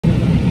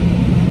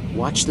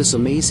Watch this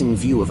amazing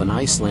view of an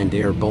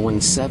Icelandair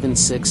Boeing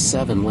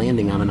 767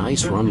 landing on an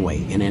ice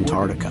runway in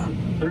Antarctica.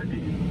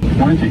 30,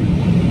 20,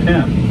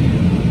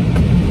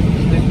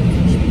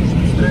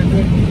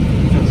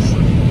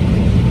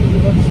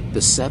 10.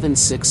 The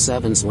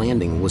 767's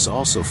landing was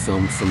also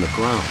filmed from the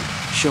ground,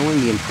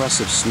 showing the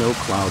impressive snow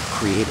cloud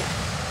created.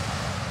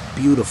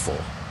 Beautiful.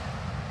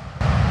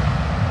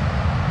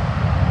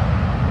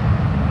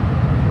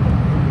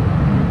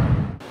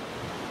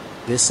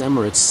 This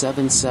Emirates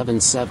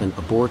 777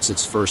 aborts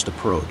its first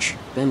approach,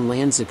 then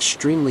lands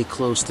extremely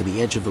close to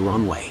the edge of the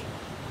runway.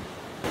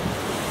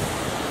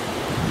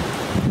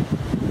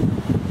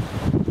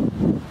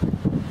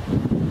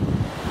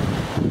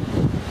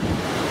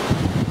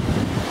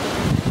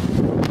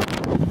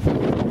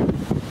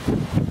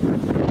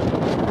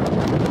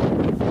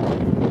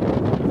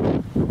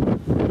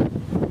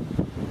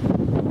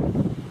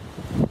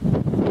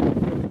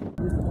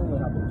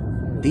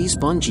 These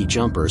bungee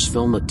jumpers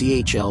film a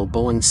DHL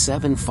Boeing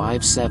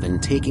 757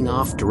 taking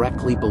off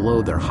directly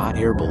below their hot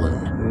air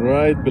balloon.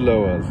 Right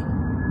below us.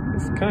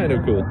 It's kind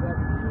of cool.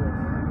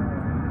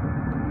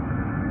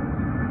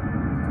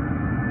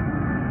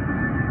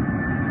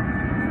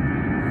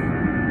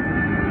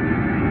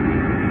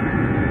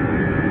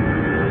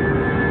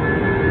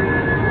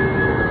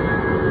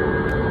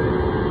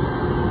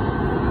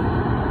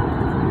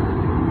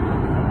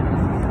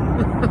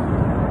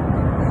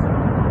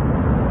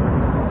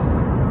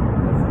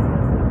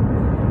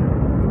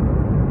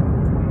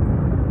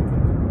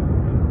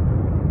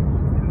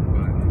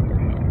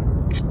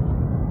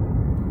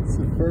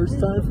 First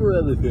time for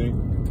everything.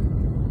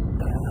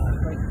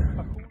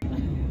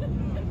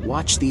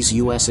 Watch these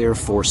U.S. Air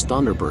Force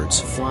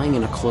Thunderbirds flying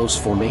in a close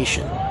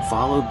formation,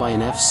 followed by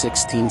an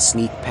F-16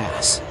 sneak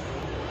pass.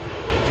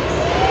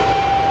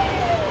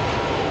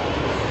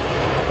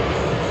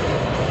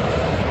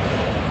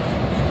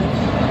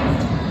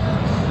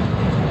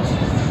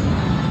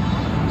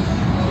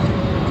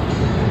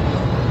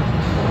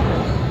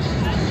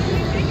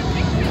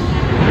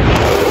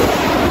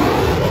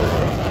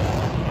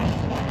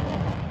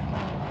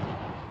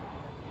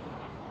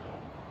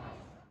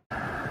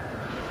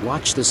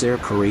 Watch this Air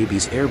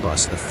Caraïbes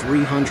Airbus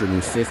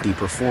A350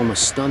 perform a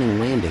stunning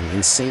landing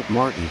in St.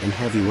 Martin in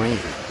heavy rain.